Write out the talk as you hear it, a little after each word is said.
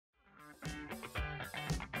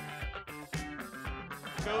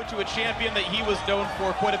Go to a champion that he was known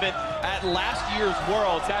for quite a bit at last year's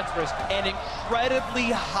Worlds. That's risky. An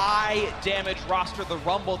incredibly high damage roster, the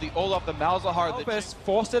Rumble, the Olaf, the Malzahar. Albus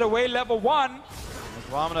forced it away, level 1.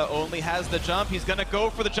 Ramana only has the jump. He's going to go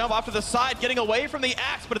for the jump off to the side, getting away from the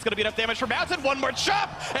axe, but it's going to be enough damage for Mountain. One more chop,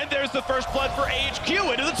 and there's the first blood for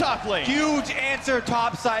AHQ into the top lane. Huge answer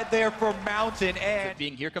top side there for Mountain, and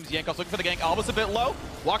here comes Yankos looking for the gank. Albus a bit low,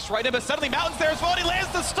 walks right in, but suddenly Mountain's there as well, and he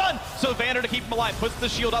lands the stun. So Vander to keep him alive, puts the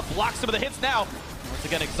shield up, blocks some of the hits now. Once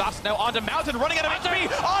again, Exhaust now onto Mountain, running out of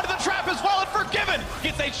HP, onto the trap as well, and Forgiven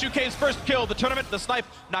gets H2K's first kill. The tournament, the snipe,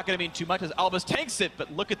 not going to mean too much as Albus tanks it,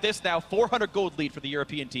 but look at this now, 400 gold lead for the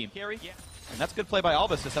European team. Carry, yeah. And that's good play by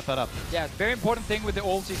Albus to set that up. Yeah, very important thing with the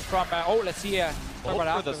ultis from, let's see, for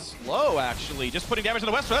the slow, actually. Just putting damage in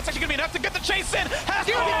the West, so that's actually going to be enough to get the chase in. Has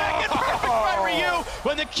to be back in, perfect by Ryu.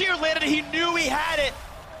 When the Q landed, he knew he had it.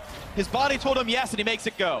 His body told him yes, and he makes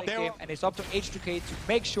it go. And it's up to H2K to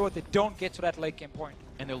make sure they don't get to that late game point.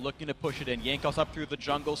 And they're looking to push it in. Yankos up through the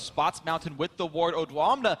jungle, spots Mountain with the ward.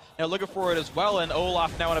 Odwamna now looking for it as well, and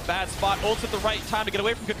Olaf now in a bad spot. Ults at the right time to get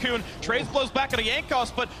away from Cocoon. Trace blows back into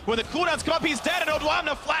Yankos, but when the cooldowns come up, he's dead, and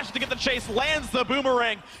Odwamna flashes to get the chase, lands the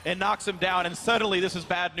boomerang, and knocks him down. And suddenly, this is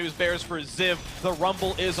bad news bears for Ziv. The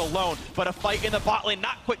Rumble is alone, but a fight in the bot lane,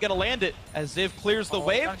 not quite gonna land it, as Ziv clears the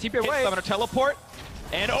wave, hits Summoner Teleport.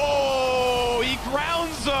 And he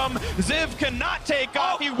grounds him. Ziv cannot take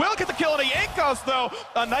off. He will get the kill on a Yankos, though.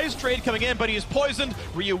 A nice trade coming in, but he is poisoned.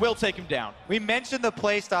 Ryu will take him down. We mentioned the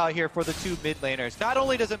playstyle here for the two mid laners. Not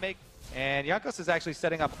only does it make... And Yankos is actually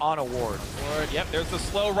setting up on a ward. Yep, there's the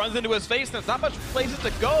slow, runs into his face. There's not much places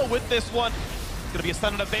to go with this one. It's going to be a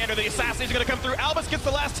stun on a Vander. The assassination going to come through. Albus gets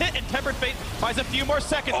the last hit, and Tempered Fate buys a few more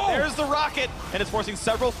seconds. There's the rocket, and it's forcing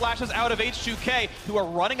several flashes out of H2K, who are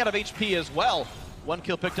running out of HP as well. One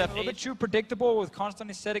kill picked up. A little bit too predictable with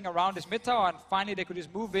constantly setting around his mid tower, and finally they could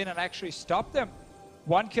just move in and actually stop them.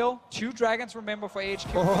 One kill, 2 dragons, remember, for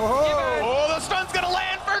AHQ. The stun's gonna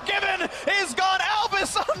land. Forgiven is gone.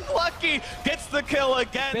 Albus, unlucky, gets the kill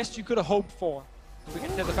again. Best you could have hoped for. We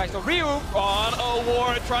can tell the fact of Ryu on a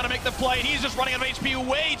ward, trying to make the play. He's just running out of HP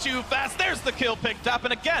way too fast. There's the kill picked up,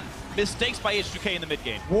 and again, mistakes by H2K in the mid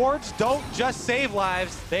game. Wards don't just save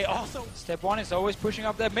lives, they also... Step 1 is always pushing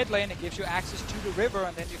up that mid lane. It gives you access to the river,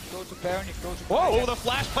 and then you go to Baron, you go to... Whoa, the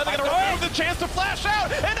flash play, they're gonna remove the chance to flash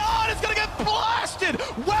out, and it's gonna get blasted!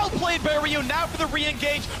 Well played by Ryu, now for the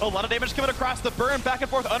re-engage. A lot of damage coming across the burn, back and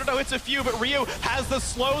forth. Undertow hits a few, but Ryu has the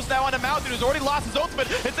slows now on a Mountain, who's already lost his ultimate.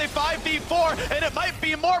 It's a 5v4, and it might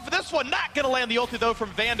be more for this one. Not gonna land the ulti though from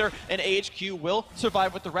Vander, and AHQ will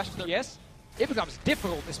survive with the rest of their... Yes, it becomes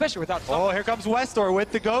difficult, especially without something. Here comes Westor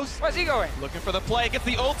with the ghost. Where's he going? Looking for the play, gets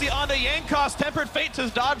the ulti onto Yankos. Tempered Fate to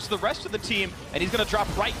dodge the rest of the team, and he's gonna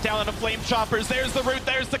drop right down into Flame Choppers. There's the root,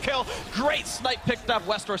 there's the kill. Great snipe picked up.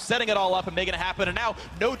 Westor setting it all up and making it happen, and now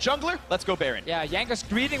no jungler. Let's go Baron. Yeah, Yankos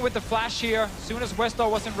greeting with the flash here. As soon as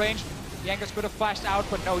Westor was in range, Yankos could have flashed out,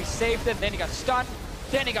 but no, he saved it. Then he got stunned,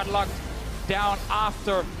 then he got locked down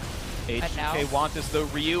after. H2K want this though.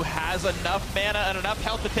 Ryu has enough mana and enough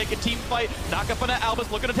health to take a team fight. Knock up on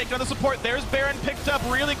Albus, looking to take down the support. There's Baron picked up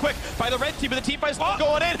really quick by the red team, but the team fight's still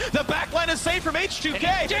going in. The backline is safe from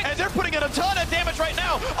H2K, and they're putting in a ton of damage right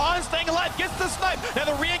now. On staying alive, gets the snipe. Now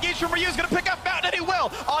the re-engage from Ryu is going to pick up Mountain, and he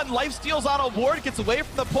will. On lifesteals on a ward, gets away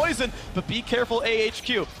from the poison, but be careful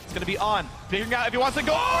AHQ. It's going to be on. Figuring out if he wants to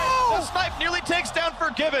go for it. The snipe nearly takes down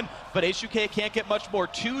Forgiven, but H2K can't get much more.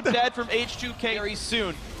 2 dead from H2K very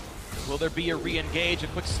soon. Will there be a re-engage? A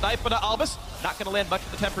quick snipe onto Albus. Not going to land much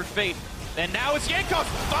of the Tempered Fate. And now it's Yankos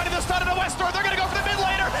finding the stun in the Westor. They're going to go for the mid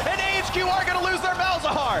laner, and AHQ are going to lose their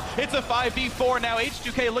Malzahar. It's a 5v4 now.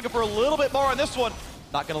 H2K looking for a little bit more on this one.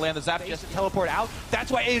 Not going to land the zap. Just teleport out.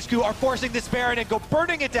 That's why AHQ are forcing this Baron and go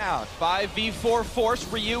burning it down. 5v4 force.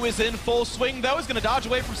 Ryu is in full swing, though. He's going to dodge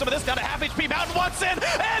away from some of this. Down to half HP. Mountain wants in. And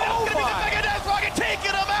it's going to be the Mega Death Rocket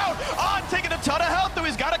taking him out. On taking a ton of health, though.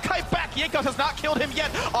 He's got a kite back. Yankos has not killed him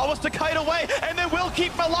yet. Almost to kite away, and they will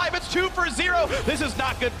keep him alive. It's 2 for 0. This is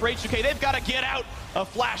not good for H2K. They've got to get out. A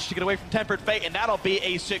flash to get away from Tempered Fate, and that'll be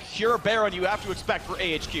a secure Baron you have to expect for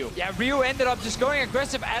AHQ. Yeah, Ryu ended up just going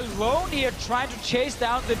aggressive alone here, trying to chase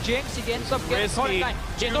down the Jinx. He ends up getting caught in line.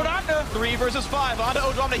 3 versus 5 onto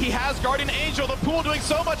Odwamna. He has Guardian Angel. The pool doing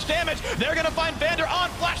so much damage. They're going to find Vander on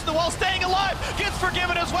flash to the wall, staying alive. Gets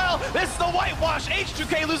Forgiven as well. This is the whitewash.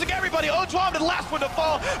 H2K losing everybody. Odwamna, the last one to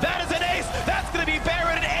fall. That is an ace. That's going to be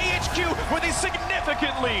Baron and AHQ with a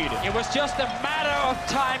significant lead. It was just a matter of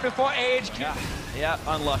time before AHQ. Yeah,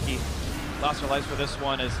 unlucky. Lost their lives for this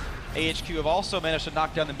one as AHQ have also managed to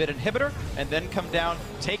knock down the mid inhibitor and then come down,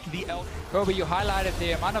 take the L. Kobe, you highlighted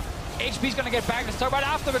the amount of HP's gonna get back. Let's talk about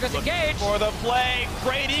after because engage. For the play,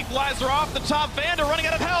 great equalizer off the top. Vander running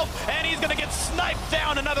out of health, and he's gonna get sniped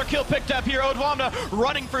down. Another kill picked up here. Odwamna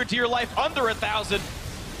running for dear life under 1,000.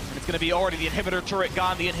 It's going to be already the inhibitor turret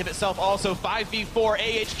gone, the inhibit self also. 5v4,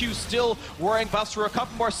 AHQ still wearing buffs for a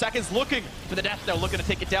couple more seconds, looking for the death, though, looking to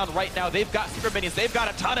take it down right now. They've got super minions, they've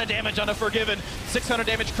got a ton of damage on a Forgiven. 600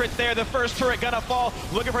 damage crit there, the first turret gonna fall.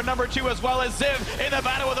 Looking for number 2 as well as Ziv in the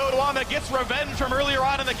battle with Odwamna, gets revenge from earlier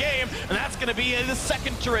on in the game, and that's going to be the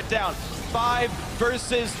second turret down. 5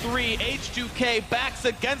 versus 3, H2K backs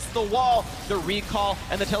against the wall. The recall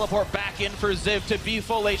and the teleport back in for Ziv to be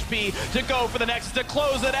full HP, to go for the next, to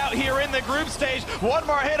close it out here in the group stage. One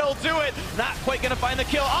more hit will do it. Not quite gonna find the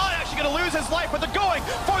kill. Oh, actually gonna lose his life, but they're going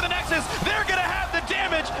for the Nexus. They're gonna have the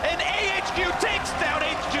damage, and AHQ takes down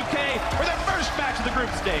H2K for their first match of the group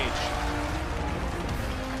stage.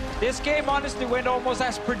 This game honestly went almost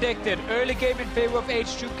as predicted. Early game in favor of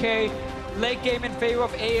H2K, late game in favor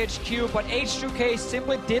of AHQ, but H2K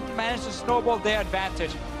simply didn't manage to snowball their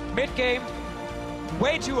advantage. Mid game,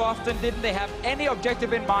 way too often didn't they have any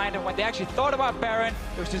objective in mind, and when they actually thought about Baron,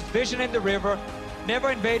 there was this vision in the river,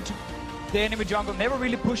 never invade the enemy jungle, never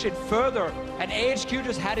really push it further, and AHQ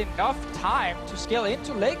just had enough time to scale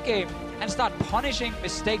into late game and start punishing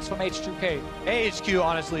mistakes from H2K. AHQ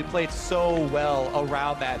honestly played so well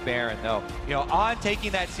around that Baron, though. You know, on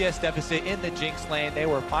taking that CS deficit in the Jinx lane, they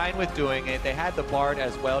were fine with doing it. They had the Bard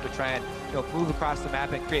as well to try and, you know, move across the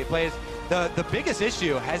map and create plays. The biggest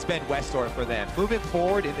issue has been Westor for them. Moving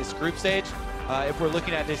forward in this group stage, if we're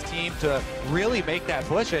looking at this team to really make that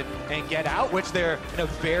push and get out, which they're in a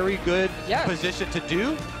very good position to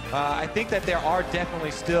do, I think that there are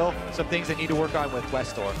definitely still some things that need to work on with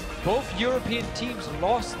Westor. Both European teams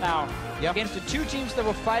lost now against the 2 teams that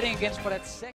were fighting against for that second.